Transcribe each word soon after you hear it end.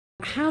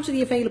How do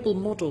the available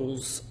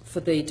models for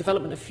the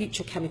development of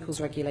future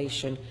chemicals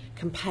regulation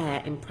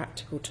compare in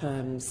practical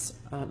terms?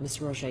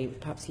 Ms. Roger,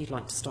 perhaps you'd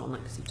like to start on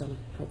that because you've done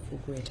a helpful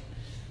grid.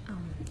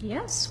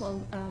 Yes,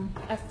 well,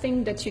 I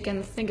think that you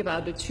can think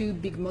about the two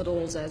big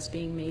models as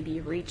being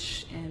maybe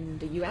REACH in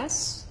the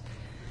US.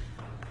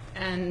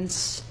 And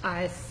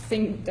I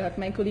think that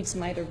my colleagues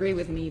might agree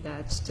with me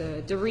that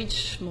the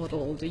REACH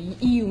model, the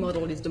EU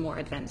model, is the more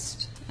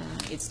advanced.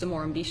 It's the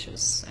more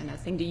ambitious. And I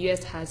think the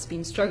US has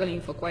been struggling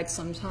for quite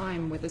some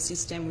time with a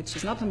system which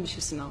is not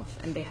ambitious enough,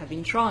 and they have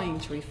been trying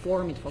to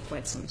reform it for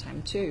quite some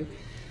time too.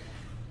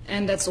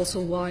 And that's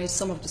also why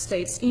some of the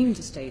states in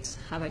the States,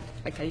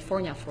 like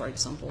California, for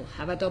example,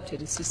 have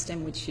adopted a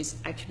system which is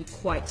actually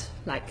quite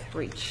like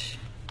REACH.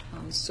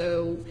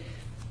 So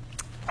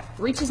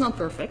REACH is not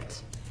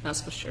perfect,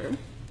 that's for sure,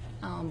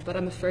 but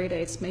I'm afraid that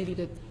it's maybe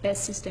the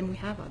best system we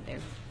have out there.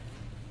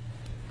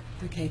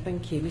 Okay,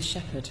 thank you. Ms.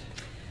 Shepherd.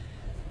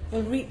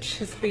 Well, REACH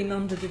has been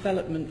under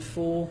development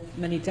for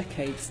many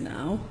decades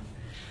now,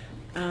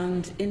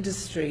 and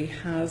industry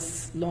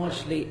has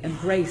largely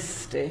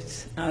embraced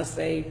it as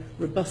a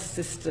robust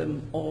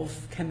system of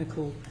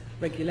chemical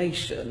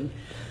regulation.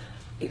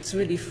 It's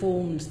really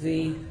formed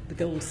the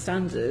gold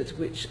standard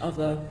which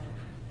other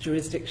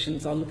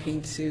jurisdictions are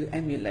looking to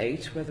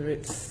emulate, whether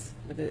it's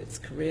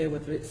Korea,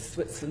 whether it's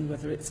Switzerland,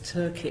 whether it's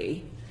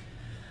Turkey.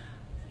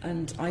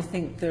 And I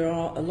think there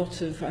are a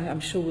lot of, I'm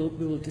sure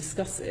we will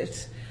discuss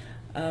it,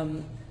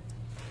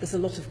 there's a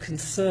lot of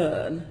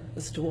concern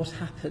as to what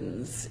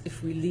happens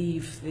if we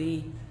leave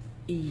the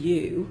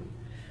EU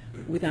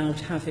without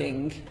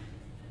having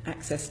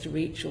access to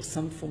REACH or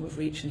some form of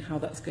REACH and how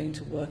that's going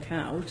to work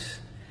out.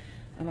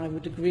 And I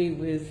would agree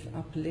with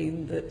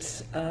Apolline that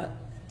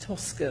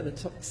TSCA, the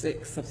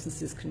Toxic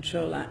Substances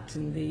Control Act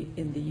in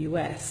the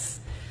US,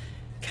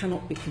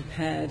 cannot be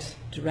compared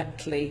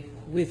directly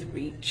with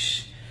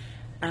REACH.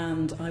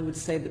 And I would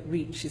say that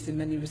REACH is in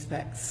many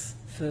respects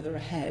further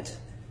ahead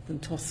than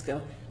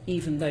TSCA,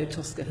 even though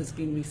TSCA has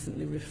been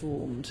recently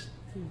reformed.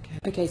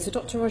 Okay, so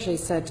Dr. Roger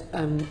said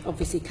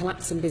obviously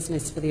collapsing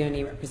business for the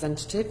only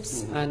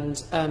representatives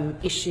and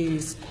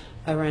issues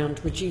around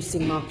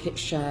reducing market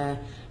share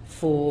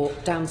for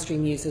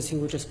downstream users who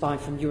will just buy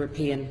from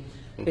European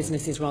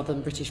businesses rather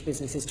than British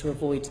businesses to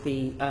avoid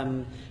the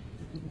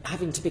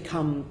having to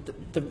become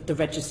the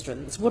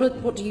registrants.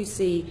 What do you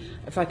see,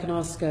 if I can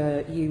ask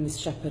you, Ms.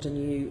 Shepherd, and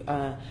you,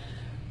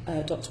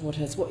 Dr.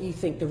 Wadhurst, what you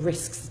think the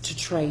risks to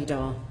trade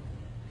are?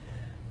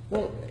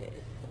 Well,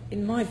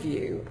 in my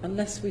view,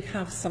 unless we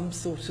have some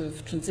sort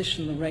of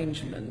transitional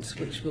arrangement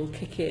which will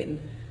kick in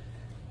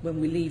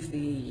when we leave the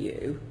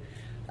EU,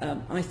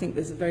 I think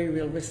there's a very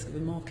real risk of a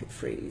market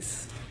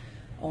freeze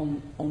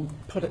on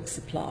product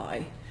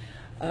supply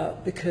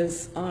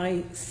because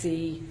I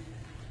see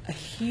a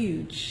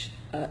huge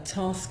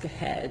task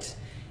ahead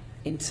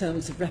in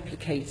terms of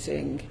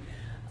replicating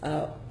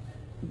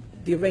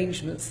the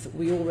arrangements that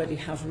we already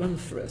have run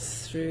for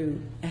us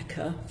through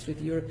ECHA, through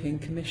the European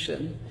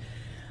Commission.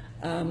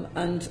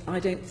 And I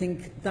don't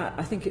think that,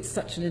 I think it's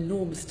such an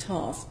enormous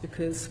task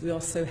because we are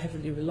so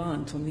heavily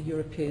reliant on the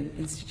European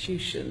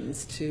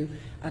institutions to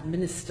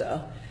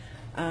administer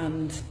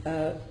and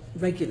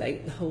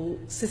regulate the whole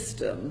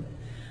system.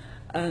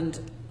 And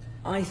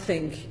I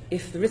think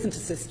if there isn't a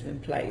system in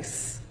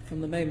place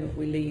from the moment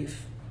we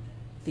leave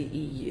the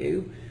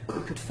EU,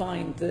 we could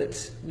find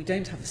that we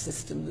don't have a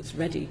system that's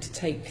ready to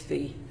take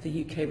the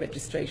UK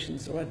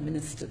registrations or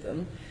administer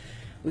them.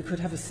 We could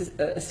have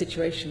a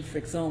situation, for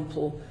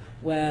example,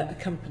 where a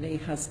company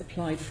has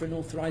applied for an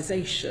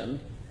authorisation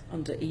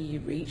under EU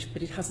REACH,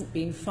 but it hasn't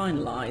been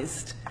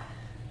finalised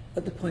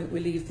at the point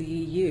we leave the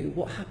EU.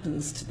 What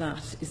happens to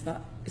that? Is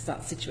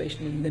that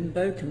situation in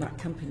limbo? Can that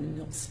company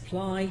not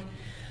supply?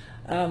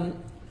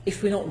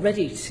 If we're not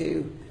ready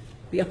to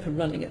be up and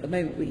running at the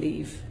moment we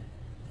leave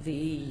the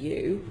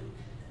EU,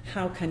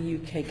 how can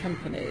UK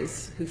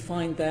companies who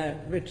find their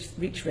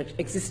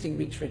existing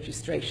REACH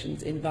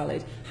registrations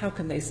invalid, how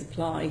can they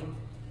supply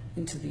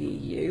into the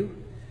EU?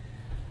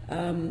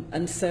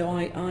 And so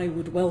I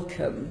would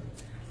welcome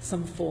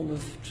some form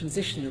of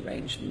transition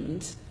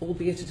arrangement,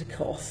 albeit at a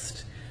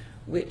cost,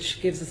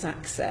 which gives us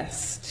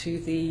access to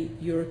the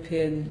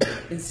European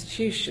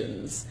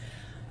institutions.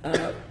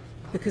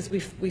 Because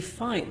we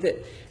find that,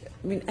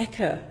 I mean,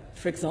 ECHA,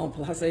 for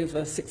example, has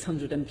over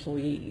 600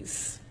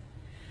 employees.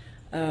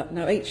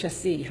 Now,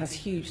 HSE has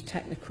huge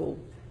technical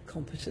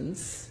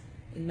competence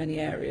in many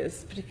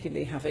areas,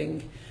 particularly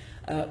having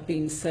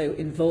been so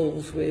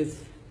involved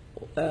with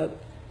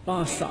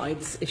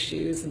biocides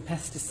issues and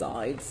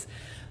pesticides,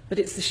 but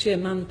it's the sheer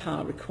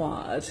manpower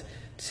required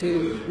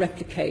to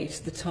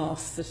replicate the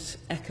tasks that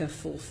ECHA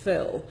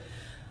fulfil.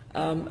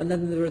 And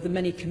then there are the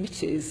many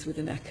committees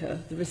within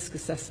ECHA, the Risk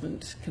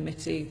Assessment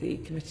Committee, the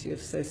Committee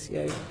of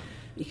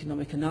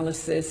Socio-Economic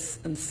Analysis,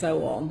 and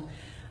so on.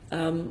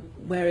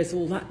 Where is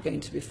all that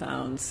going to be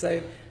found?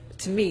 So,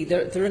 to me,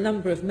 there are a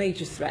number of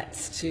major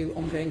threats to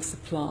ongoing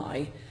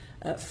supply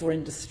for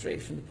industry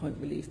from the point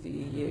we leave the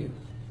EU.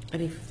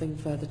 Anything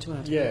further to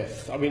add?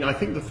 Yes, I mean, I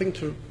think the thing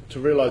to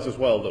realise as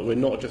well that we're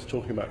not just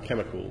talking about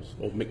chemicals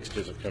or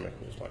mixtures of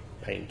chemicals like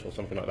paint or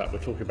something like that. We're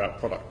talking about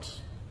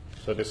products.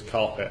 So this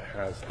carpet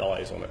has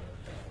dyes on it.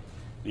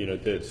 You know,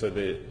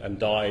 and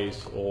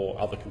dyes or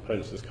other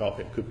components of this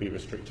carpet could be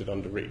restricted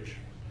under REACH.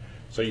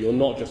 So you're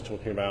not just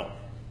talking about,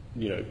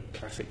 you know,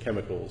 classic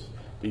chemicals.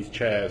 These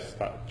chairs,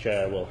 that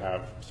chair will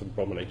have some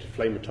brominated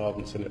flame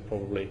retardants in it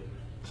probably.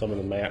 Some of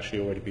them may actually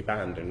already be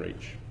banned in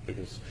REACH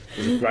because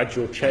there's a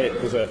gradual change.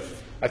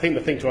 I think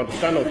the thing to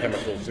understand on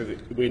chemicals is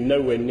that we're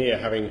nowhere near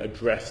having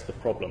addressed the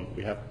problem.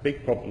 We have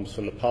big problems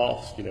from the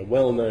past, you know,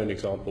 well-known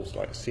examples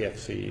like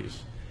CFCs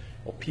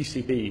or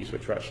PCBs,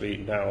 which are actually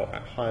now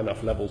at high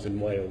enough levels in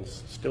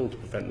Wales still to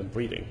prevent them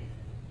breeding.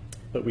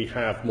 But we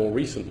have more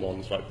recent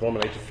ones like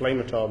brominated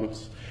flame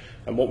retardants,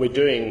 and what we're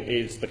doing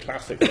is the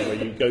classic one where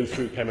you go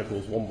through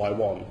chemicals one by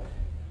one.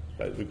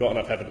 But we've got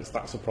enough evidence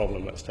that's a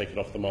problem, let's take it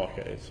off the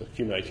market. It's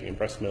accumulating in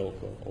breast milk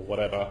or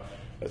whatever,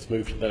 let's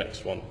move to the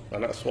next one.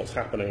 And that's what's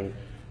happening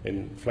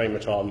in flame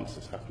retardants,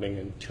 it's happening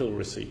in till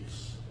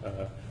receipts,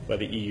 where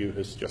the EU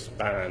has just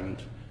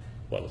banned,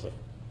 well, as a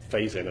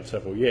phase-in of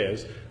several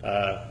years,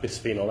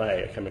 bisphenol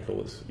A, a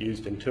chemical that's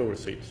used in till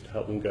receipts to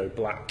help them go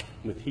black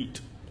with heat.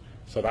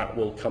 So that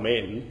will come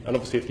in, and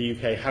obviously if the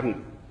UK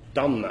hadn't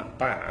done that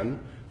ban,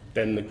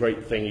 then the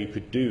great thing you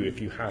could do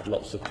if you had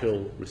lots of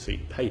till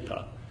receipt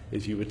paper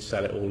is you would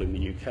sell it all in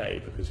the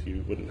UK because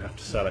you wouldn't have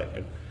to sell it.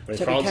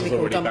 So France has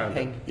already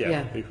dumping. banned it.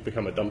 Yeah, it could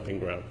become a dumping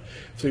ground.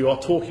 So you are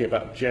talking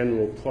about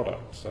general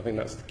products. I think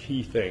that's the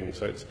key thing.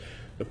 So it's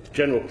the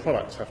general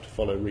products have to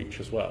follow REACH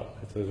as well.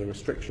 If there's a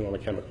restriction on a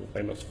chemical,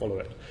 they must follow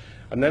it.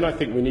 And then I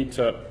think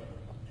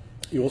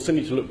you also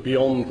need to look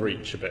beyond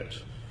REACH a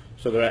bit.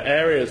 So there are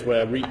areas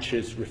where REACH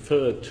is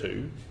referred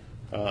to,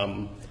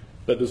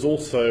 but there's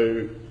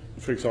also,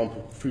 for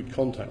example, food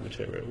contact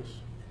materials.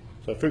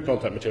 So food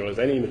contact material is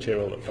any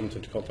material that comes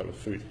into contact with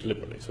food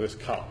deliberately. So this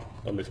cup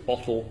and this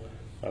bottle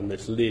and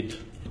this lid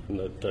and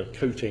the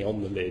coating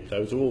on the lid,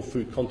 those are all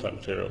food contact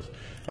materials.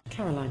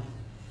 Caroline.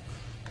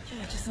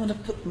 Yeah, I just want to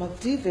put my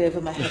duvet over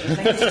my head.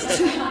 I think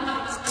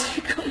it's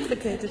too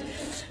complicated.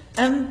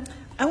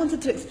 I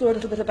wanted to explore a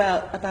little bit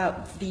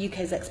about the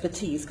UK's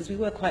expertise, because we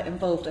were quite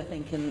involved, I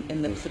think,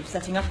 in the sort of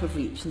setting up of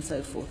REACH and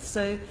so forth.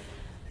 So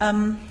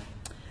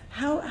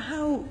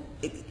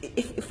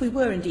if we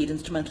were indeed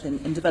instrumental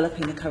in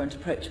developing the current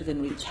approach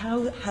within REACH,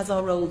 how has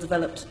our role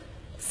developed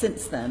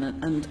since then?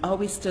 And are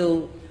we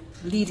still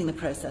leading the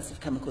process of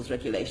chemicals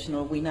regulation,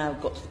 or have we now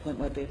got to the point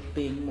where we're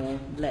being more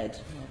led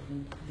rather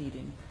than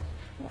leading?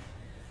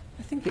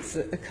 I think it's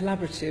a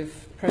collaborative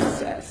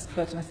process,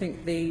 but I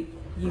think the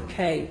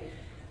UK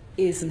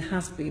is and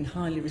has been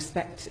highly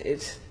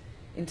respected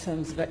in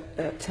terms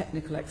of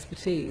technical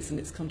expertise and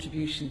its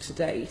contribution to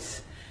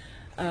date.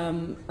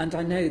 And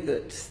I know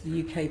that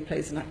the UK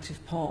plays an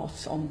active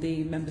part on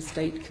the Member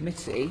State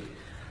Committee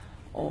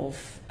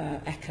of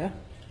ECHA.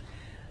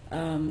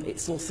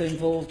 It's also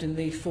involved in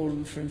the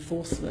Forum for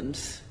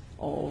Enforcement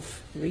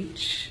of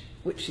REACH,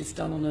 which is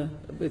done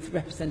with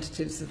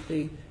representatives of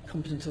the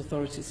competent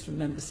authorities from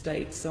Member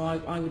States. So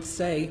I would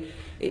say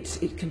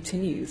it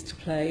continues to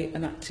play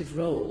an active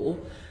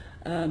role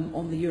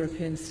on the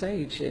European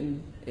stage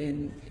in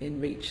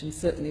REACH, and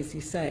certainly, as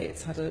you say,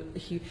 it's had a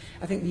huge.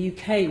 I think the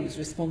UK was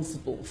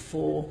responsible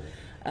for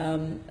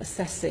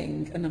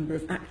assessing a number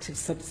of active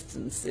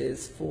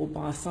substances for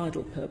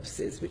biocidal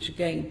purposes, which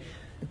again,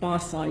 the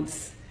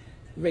biocides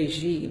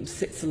regime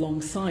sits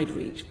alongside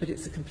REACH, but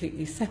it's a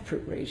completely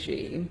separate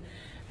regime,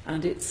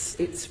 and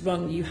it's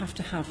run. You have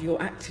to have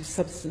your active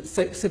substance.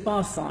 So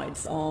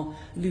biocides are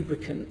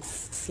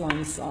lubricants,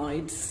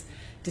 slimicides,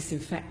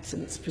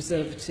 disinfectants,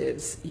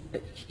 preservatives,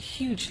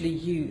 hugely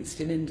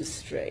used in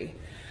industry.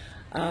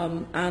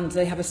 And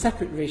they have a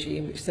separate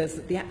regime which says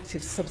that the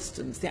active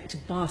substance, the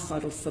active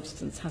biocidal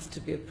substance, has to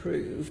be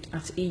approved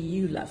at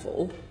EU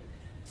level.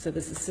 So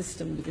there's a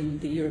system within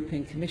the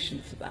European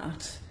Commission for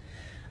that.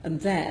 And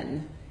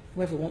then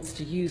whoever wants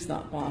to use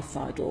that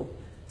biocidal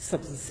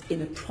substance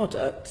in a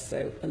product,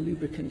 so a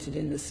lubricant in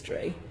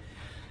industry,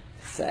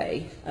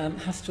 say,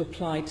 has to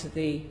apply to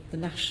the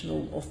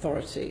national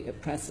authority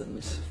at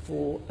present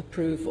for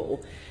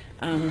approval,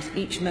 and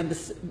each member,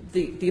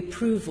 the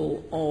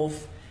approval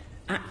of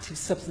active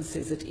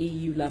substances at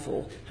EU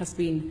level has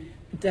been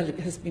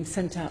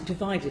sent out,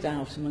 divided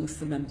out amongst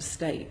the member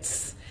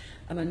states.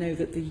 And I know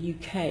that the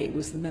UK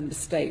was the member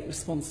state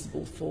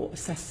responsible for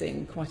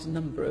assessing quite a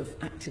number of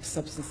active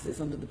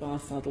substances under the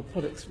biocidal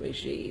products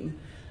regime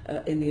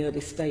in the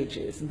early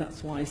stages, and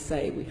that's why I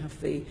say we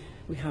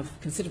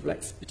have considerable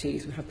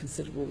expertise, we have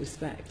considerable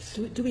respect.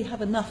 Do we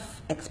have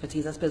enough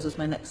expertise, I suppose was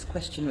my next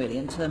question really,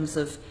 in terms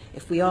of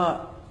if we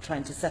are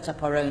trying to set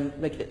up our own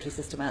regulatory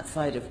system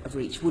outside of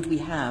REACH, would we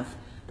have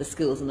the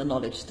skills and the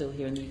knowledge still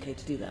here in the UK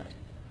to do that?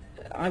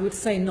 I would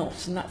say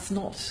not, and that's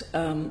not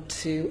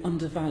to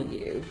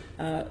undervalue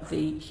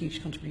the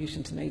huge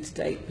contribution made to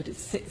date, but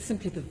it's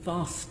simply the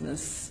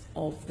vastness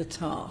of the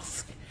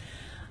task.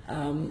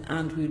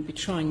 And we would be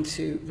trying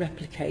to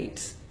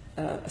replicate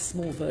a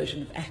small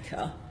version of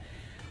ECHA,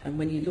 And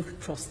when you look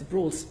across the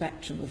broad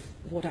spectrum of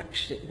what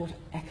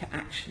ECHA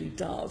actually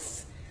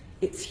does,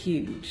 it's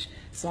huge.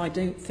 So I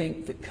don't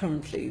think that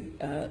currently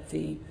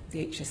the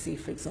HSE,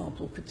 for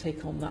example, could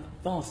take on that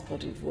vast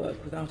body of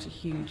work without a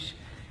huge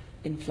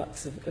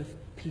influx of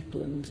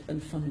people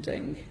and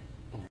funding.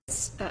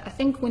 I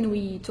think when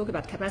we talk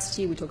about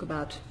capacity, we talk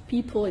about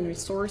people and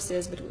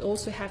resources, but we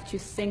also have to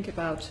think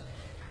about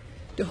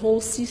the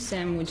whole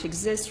system which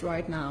exists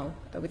right now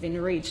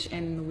within REACH,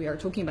 and we are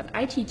talking about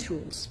IT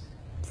tools,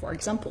 for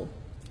example,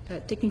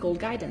 technical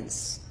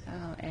guidance,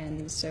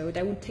 and so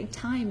that would take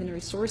time and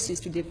resources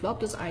to develop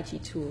those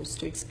IT tools,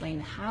 to explain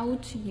how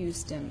to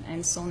use them,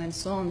 and so on and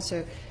so on.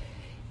 So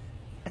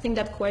I think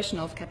that question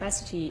of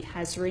capacity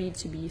has really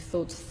to be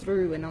thought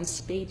through and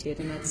anticipated,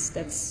 and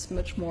that's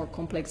much more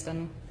complex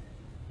than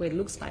what it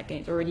looks like,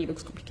 and it already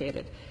looks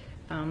complicated.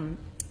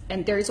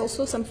 And there is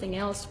also something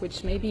else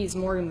which maybe is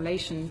more in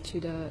relation to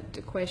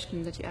the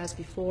question that you asked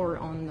before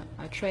on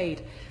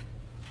trade.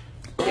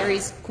 There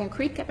is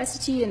concrete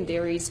capacity and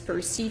there is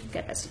perceived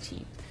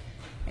capacity.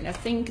 And I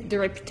think the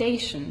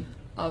reputation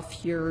of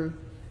your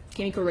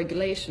chemical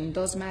regulation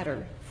does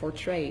matter for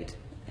trade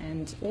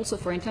and also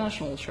for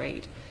international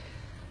trade.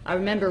 I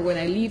remember when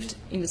I lived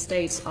in the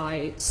States,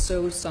 I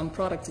saw some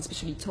products,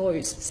 especially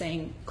toys,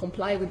 saying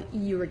comply with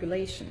EU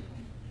regulation,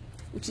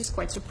 which is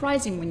quite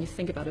surprising when you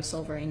think about a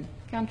sovereign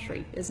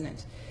country, isn't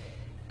it?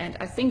 And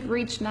I think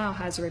REACH now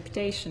has a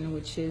reputation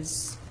which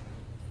is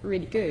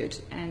really good,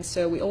 and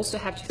so we also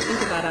have to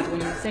think about that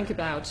when you think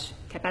about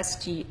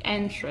capacity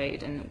and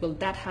trade, and will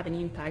that have an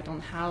impact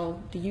on how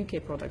the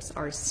UK products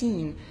are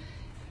seen?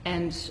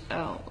 And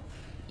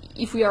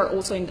if we are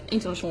also in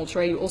international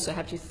trade, we also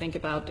have to think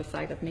about the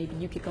fact that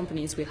maybe UK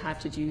companies will have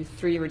to do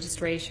 3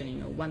 registration, you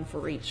know, one for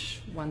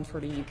REACH, one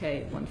for the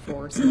UK, one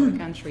for some other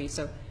country.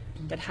 So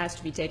that has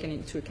to be taken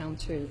into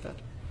account too. But